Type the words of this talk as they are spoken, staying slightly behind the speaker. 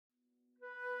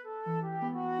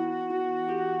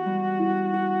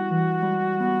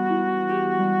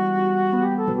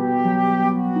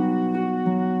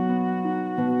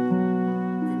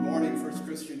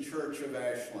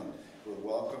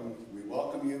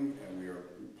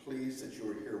pleased that you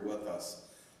were here with us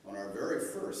on our very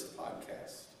first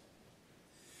podcast.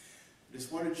 I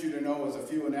just wanted you to know as a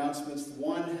few announcements.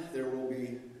 One, there will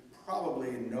be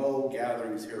probably no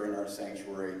gatherings here in our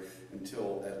sanctuary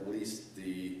until at least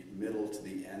the middle to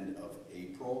the end of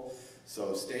April.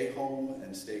 So stay home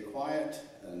and stay quiet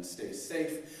and stay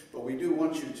safe. But we do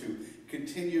want you to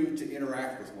continue to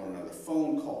interact with one another,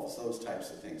 phone calls, those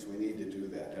types of things. We need to do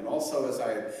that. And also, as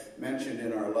I mentioned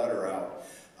in our letter out,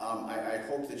 I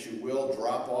hope that you will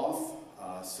drop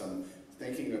off some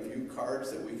thinking of you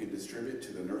cards that we can distribute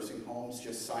to the nursing homes.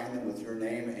 Just sign them with your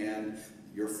name and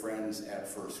your friends at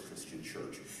First Christian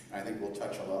Church. And I think we'll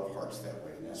touch a lot of hearts that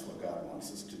way, and that's what God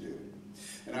wants us to do.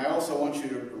 And I also want you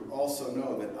to also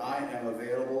know that I am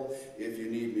available if you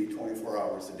need me 24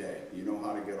 hours a day. You know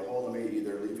how to get a hold of me,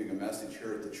 either leaving a message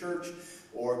here at the church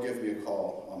or give me a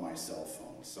call on my cell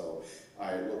phone. So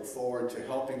I look forward to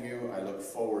helping you. I look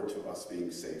forward to us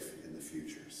being safe in the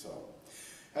future. So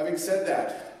having said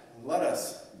that, let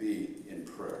us be in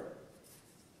prayer.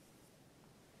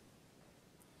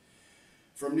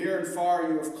 From near and far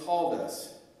you have called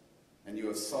us, and you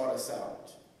have sought us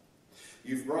out.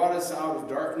 You've brought us out of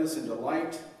darkness into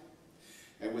light,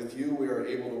 and with you we are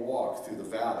able to walk through the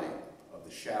valley of the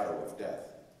shadow of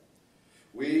death.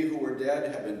 We who were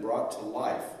dead have been brought to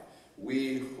life.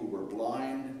 We who were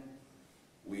blind,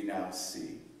 we now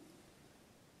see.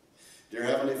 Dear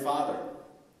Heavenly Father,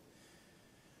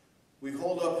 we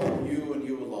hold up you and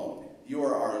you alone. You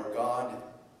are our God.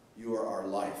 You are our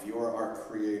life. You are our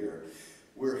Creator.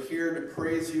 We're here to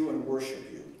praise you and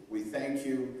worship you. We thank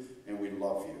you and we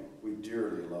love you. We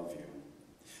dearly love you.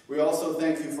 We also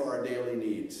thank you for our daily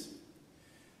needs.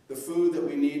 The food that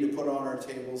we need to put on our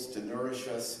tables to nourish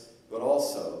us, but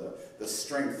also the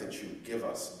strength that you give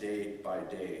us day by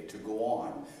day to go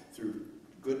on through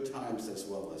good times as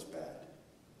well as bad.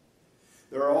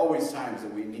 There are always times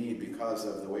that we need, because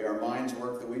of the way our minds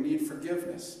work, that we need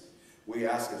forgiveness. We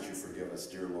ask that you forgive us,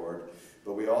 dear Lord,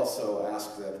 but we also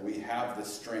ask that we have the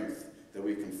strength that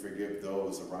we can forgive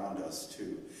those around us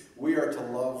too. We are to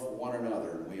love one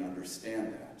another, and we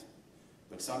understand that.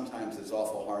 But sometimes it's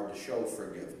awful hard to show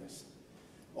forgiveness.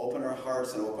 Open our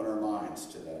hearts and open our minds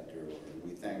to that, dear Lord, and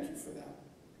we thank you for that.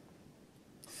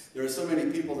 There are so many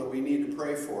people that we need to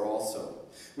pray for also.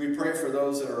 We pray for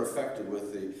those that are affected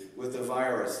with the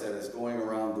virus that is going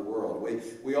around the world.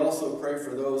 We also pray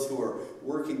for those who are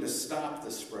working to stop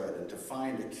the spread and to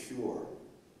find a cure.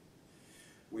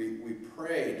 We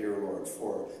pray, dear Lord,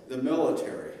 for the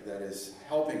military that is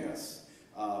helping us.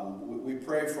 We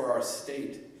pray for our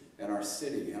state and our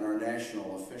city and our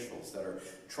national officials that are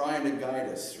trying to guide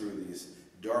us through these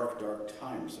dark, dark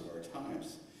times of our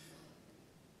times.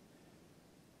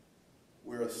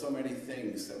 There are so many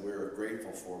things that we're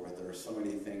grateful for, but there are so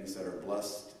many things that are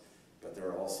blessed, but there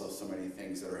are also so many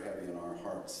things that are heavy in our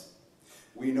hearts.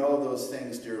 We know those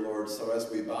things, dear Lord, so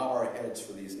as we bow our heads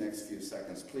for these next few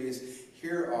seconds, please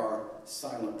hear our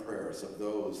silent prayers of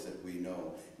those that we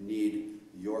know need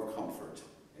your comfort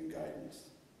and guidance.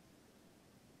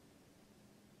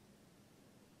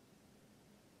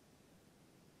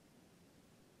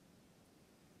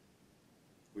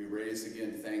 We raise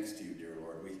again thanks to you, dear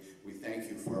Lord. We thank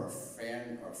you for our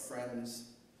friends.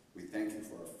 We thank you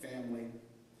for our family.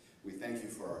 We thank you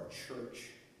for our church.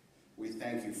 We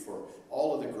thank you for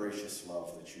all of the gracious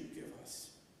love that you give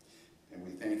us. And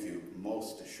we thank you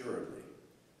most assuredly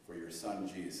for your Son,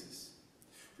 Jesus.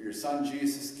 For your Son,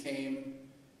 Jesus came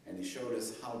and he showed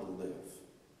us how to live.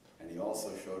 And he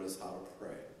also showed us how to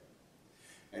pray.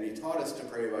 And he taught us to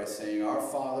pray by saying, Our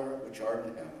Father, which art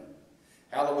in heaven,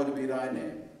 hallowed be thy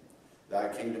name. Thy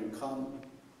kingdom come,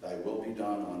 thy will be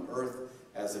done on earth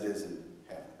as it is in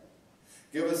heaven.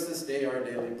 Give us this day our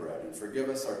daily bread, and forgive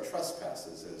us our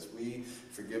trespasses as we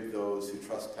forgive those who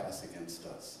trespass against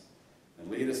us. And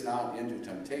lead us not into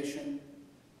temptation,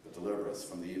 but deliver us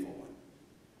from the evil one.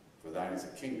 For thine is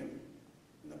the kingdom,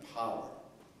 and the power,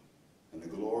 and the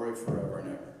glory forever and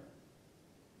ever.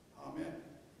 Amen.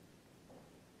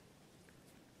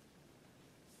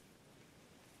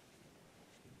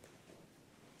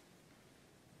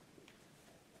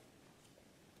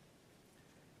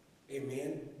 A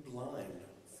man blind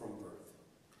from birth.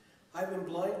 I've been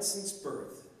blind since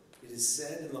birth. It is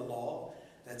said in the law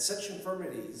that such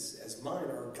infirmities as mine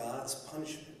are God's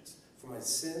punishment for my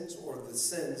sins or the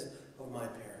sins of my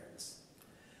parents.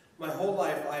 My whole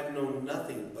life I have known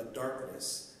nothing but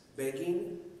darkness,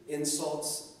 begging,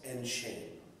 insults, and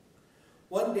shame.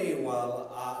 One day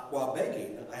while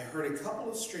begging, I heard a couple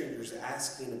of strangers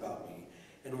asking about me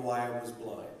and why I was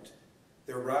blind.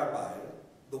 Their rabbi,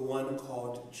 the one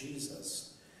called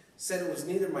Jesus, said it was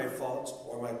neither my fault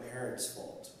or my parents'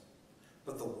 fault.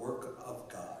 but the work of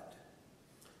God.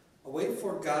 A way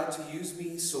for God to use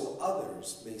me so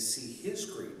others may see his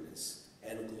greatness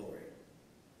and glory.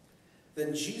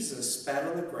 Then Jesus spat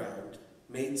on the ground,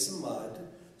 made some mud,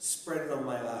 spread it on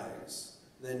my eyes,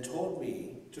 then told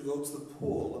me to go to the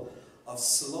pool of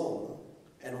Siloam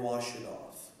and wash it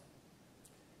off.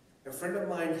 A friend of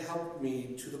mine helped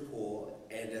me to the pool,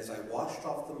 and as I washed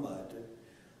off the mud,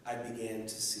 I began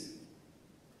to see.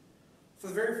 For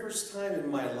the very first time in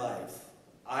my life,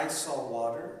 I saw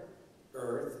water,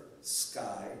 earth,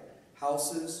 sky,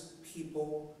 houses,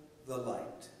 people, the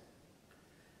light.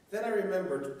 Then I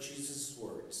remembered Jesus'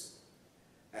 words,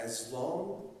 "As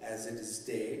long as it is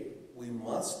day, we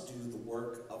must do the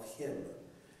work of him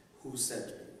who sent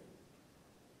me.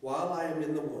 While I am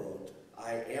in the world,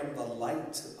 I am the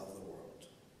light of the world."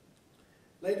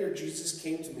 Later, Jesus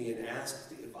came to me and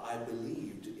asked if I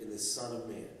believed in the Son of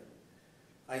Man.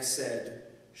 I said,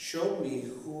 "Show me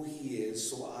who he is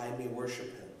so I may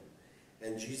worship him."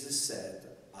 And Jesus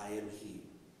said, "I am he."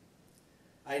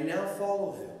 I now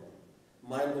follow him,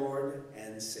 my Lord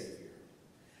and Savior.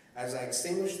 As I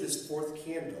extinguish this fourth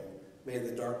candle, may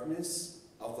the darkness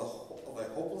of a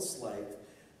hopeless life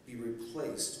be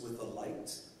replaced with the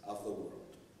light of the world.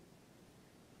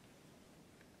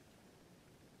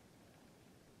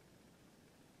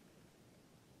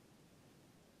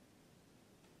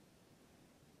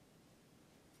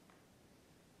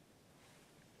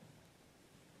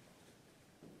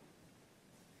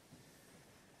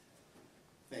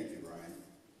 Thank you, Brian.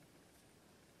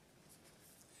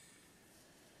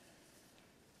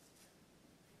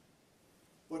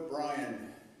 What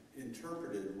Brian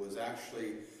interpreted was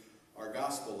actually our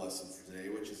gospel lesson for today,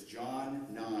 which is John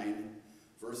 9,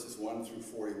 verses 1 through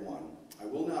 41. I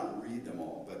will not read them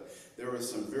all, but there are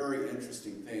some very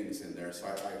interesting things in there, so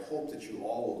I hope that you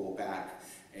all will go back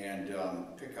and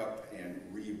pick up and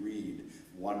reread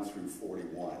 1 through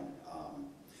 41.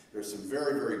 There's some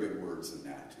very, very good words in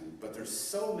that, but there's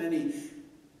so many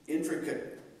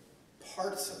intricate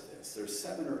parts of this. There's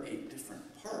 7 or 8 different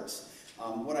parts.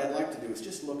 What I'd like to do is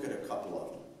just look at a couple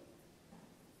of them.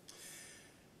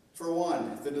 For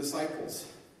one, the disciples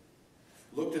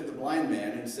looked at the blind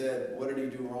man and said, "What did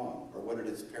he do wrong?" Or what did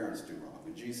his parents do wrong?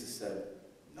 And Jesus said,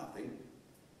 "Nothing.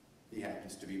 He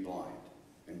happens to be blind.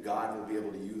 And God will be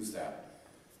able to use that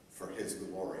for his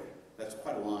glory." That's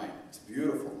quite a line. It's a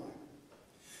beautiful line.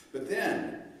 But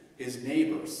then, his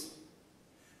neighbors,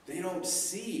 they don't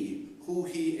see who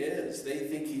he is. They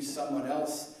think he's someone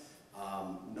else.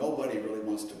 Nobody really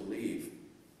wants to believe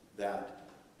that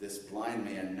this blind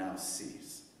man now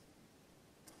sees.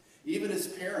 Even his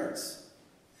parents,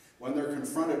 when they're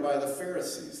confronted by the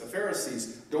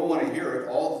Pharisees don't want to hear it.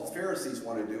 All the Pharisees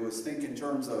want to do is think in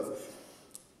terms of,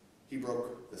 he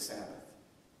broke the Sabbath.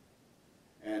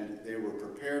 And they were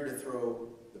prepared to throw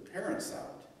the parents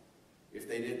out if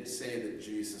they didn't say that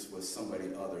Jesus was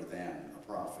somebody other than a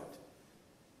prophet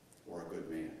or a good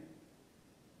man.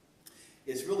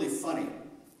 It's really funny.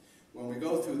 When we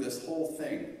go through this whole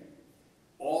thing,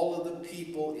 all of the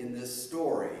people in this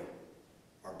story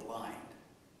are blind.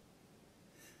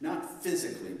 Not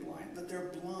physically blind, but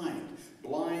they're blind.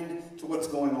 Blind to what's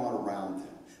going on around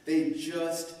them. They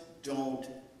just don't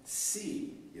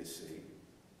see, you see.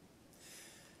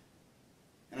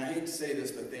 And I hate to say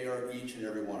this, but they are each and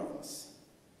every one of us.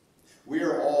 We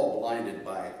are all blinded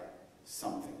by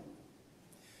something.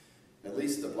 At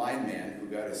least the blind man who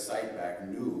got his sight back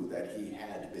knew that he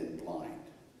had been blind.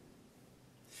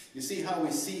 You see, how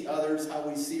we see others, how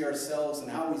we see ourselves, and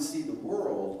how we see the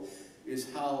world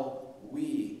is how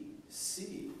we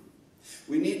see.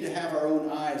 We need to have our own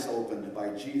eyes opened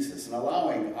by Jesus and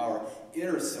allowing our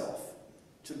inner self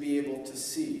to be able to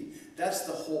see. That's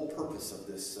the whole purpose of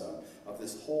this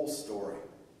whole story.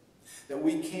 That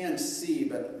we can see,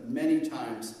 but many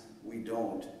times we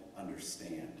don't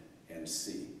understand and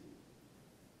see.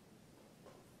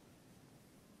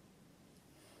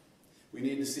 We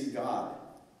need to see God.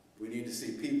 We need to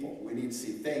see people. We need to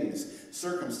see things,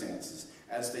 circumstances,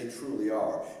 as they truly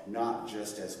are, not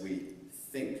just as we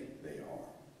think they are.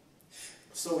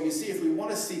 So you see, if we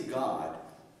want to see God,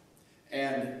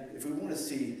 and if we want to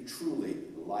see truly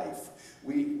life,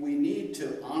 we need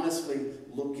to honestly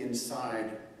look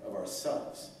inside of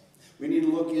ourselves. We need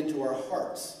to look into our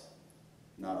hearts,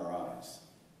 not our eyes.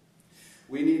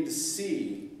 We need to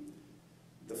see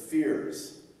the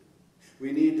fears.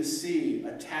 We need to see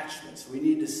attachments. We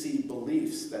need to see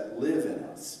beliefs that live in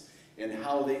us and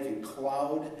how they can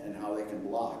cloud and how they can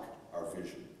block our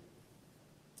vision.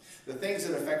 The things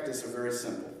that affect us are very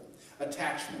simple.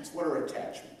 Attachments. What are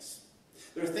attachments?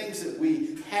 They're things that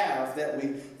we have that we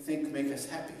think make us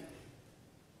happy.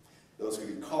 Those Those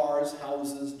could be cars,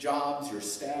 houses, jobs, your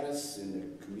status in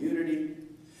the community.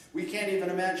 We can't even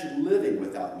imagine living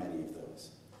without many of those.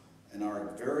 And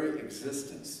our very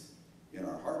existence, in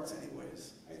our hearts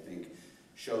anyways, I think,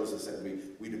 shows us that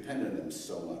we depend on them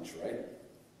so much, right?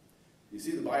 You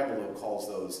see, the Bible, though, calls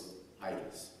those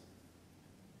idols.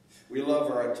 We love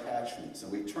our attachments,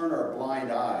 and we turn our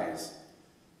blind eyes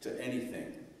to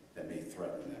anything that may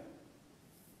threaten them.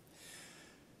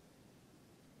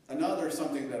 Another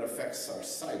something that affects our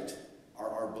sight are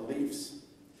our beliefs.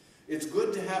 It's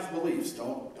good to have beliefs,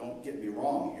 don't get me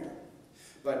wrong here.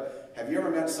 But have you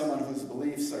ever met someone whose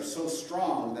beliefs are so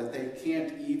strong that they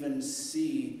can't even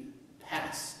see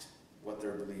past what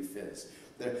their belief is?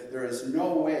 There is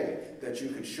no way that you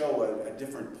can show a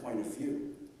different point of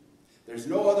view. There's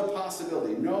no other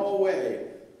possibility, no way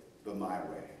but my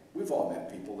way. We've all met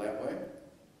people that way.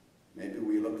 Maybe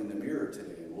we look in the mirror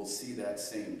today and we'll see that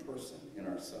same person in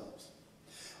ourselves.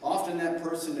 Often that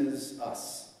person is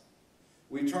us.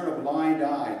 We turn a blind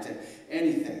eye to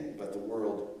anything but the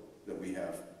world that we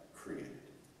have created.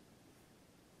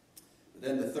 But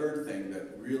then the third thing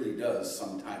that really does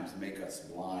sometimes make us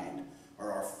blind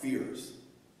are our fears,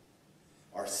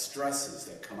 our stresses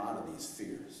that come out of these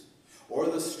fears, or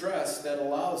the stress that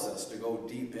allows us to go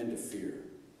deep into fear.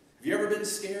 Have you ever been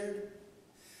scared?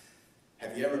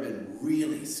 Have you ever been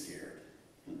really scared?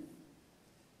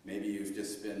 Maybe you've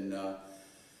just been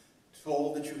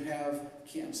told that you have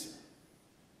cancer.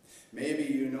 Maybe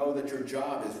you know that your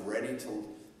job is ready to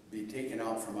be taken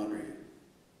out from under you.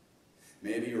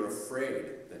 Maybe you're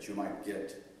afraid that you might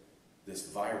get this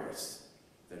virus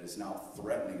that is now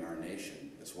threatening our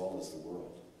nation as well as the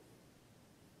world.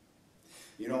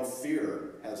 You know,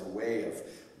 fear has a way of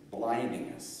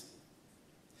blinding us.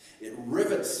 It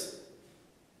rivets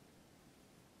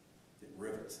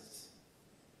us.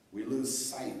 We lose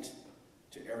sight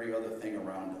to every other thing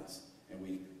around us, and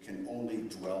we can only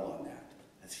dwell on that.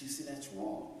 You see, that's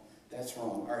wrong. That's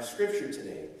wrong. Our scripture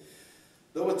today,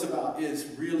 though is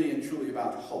really and truly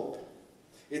about hope.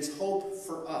 It's hope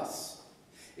for us.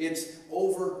 It's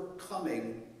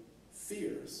overcoming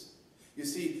fears. You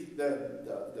see,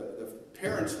 the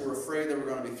parents were afraid they were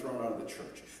going to be thrown out of the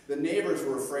church. The neighbors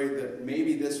were afraid that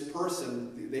maybe this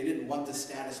person, they didn't want the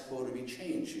status quo to be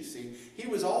changed, you see. He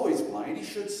was always blind. He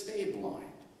should stay blind.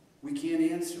 We can't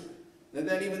answer it. And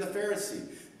then even the Pharisee,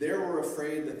 they were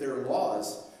afraid that their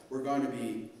laws were going to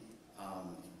be,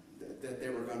 that they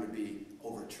were going to be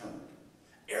overturned.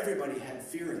 Everybody had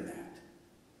fear in that.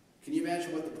 Can you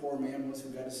imagine what the poor man was who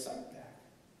got his sight back?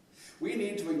 We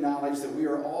need to acknowledge that we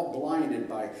are all blinded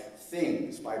by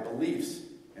things, by beliefs,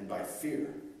 and by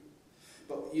fear.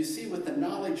 But you see, with the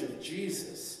knowledge of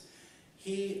Jesus,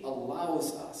 he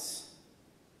allows us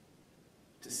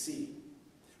to see.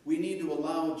 We need to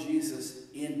allow Jesus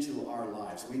into our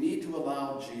lives. We need to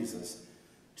allow Jesus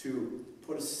to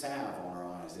put a salve on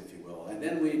our eyes, if you will. And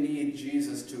then we need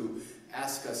Jesus to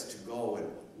ask us to go and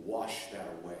wash that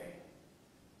away.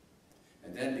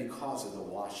 And then because of the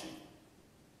washing,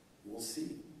 we'll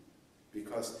see.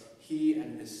 Because he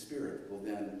and his Spirit will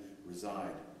then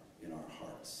reside in our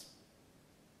hearts.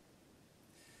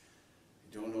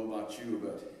 I don't know about you,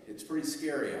 but it's pretty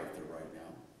scary out there right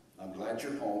now. I'm glad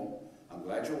you're home. I'm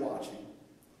glad you're watching.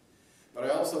 But I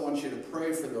also want you to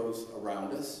pray for those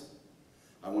around us.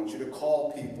 I want you to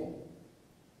call people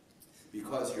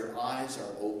because your eyes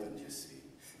are opened, you see.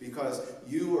 Because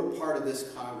you are part of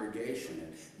this congregation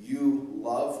and you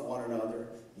love one another,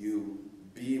 you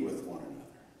be with one another.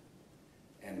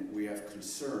 And we have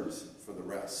concerns for the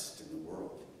rest in the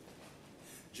world.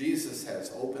 Jesus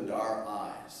has opened our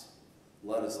eyes.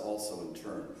 Let us also in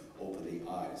turn open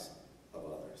the eyes of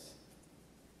others.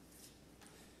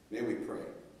 May we pray.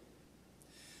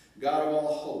 God of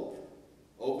all hope,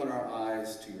 open our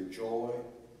eyes to your joy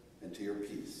and to your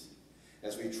peace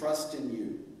as we trust in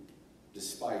you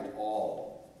despite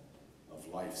all of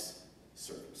life's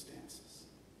circumstances.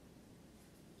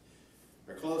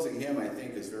 Our closing hymn, I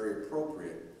think, is very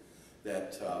appropriate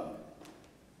that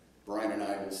Brian and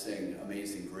I will sing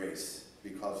Amazing Grace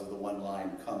because of the one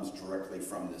line comes directly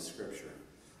from this scripture.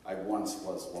 I once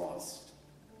was lost,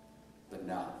 but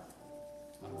now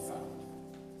I'm found.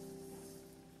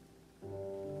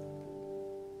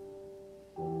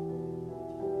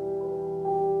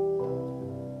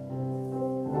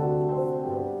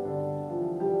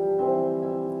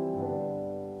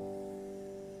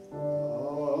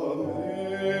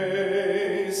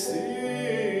 Say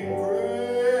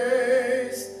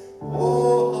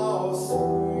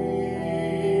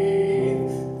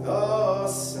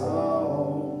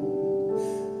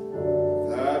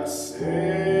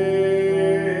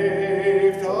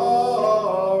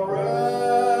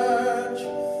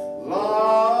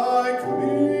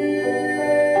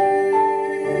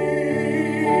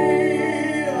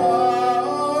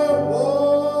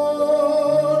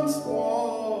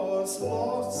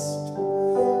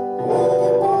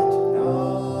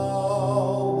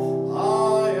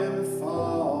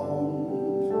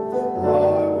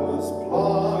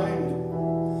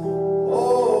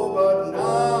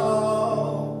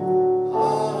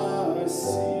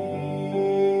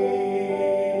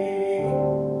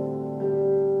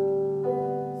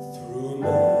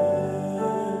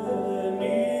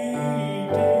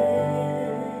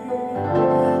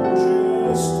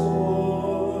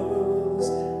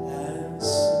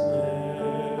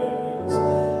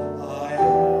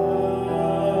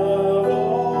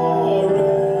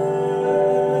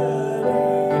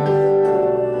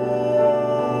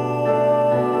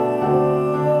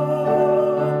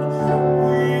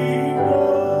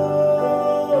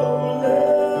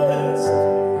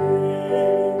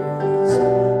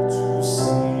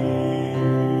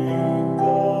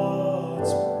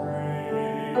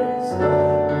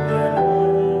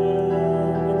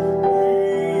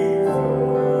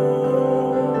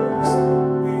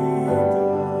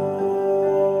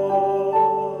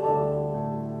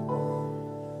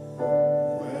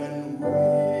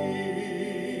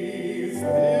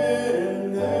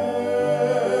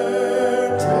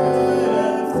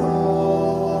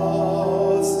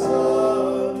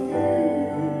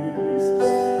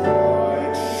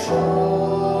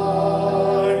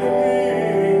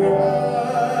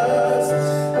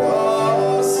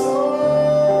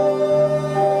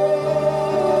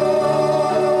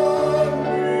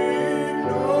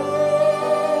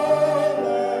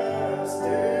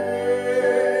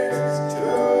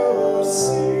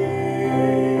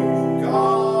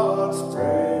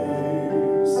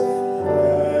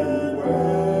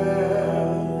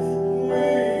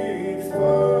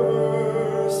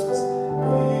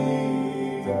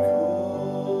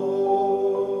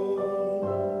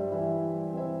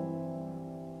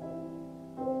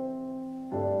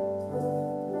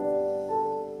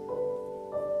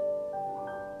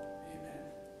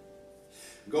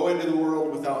Go into the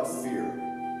world without fear,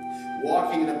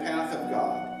 walking in the path of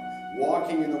God,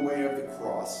 walking in the way of the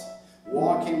cross,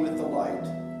 walking with the light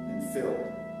and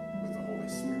filled with the Holy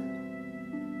Spirit.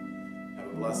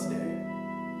 Have a blessed day.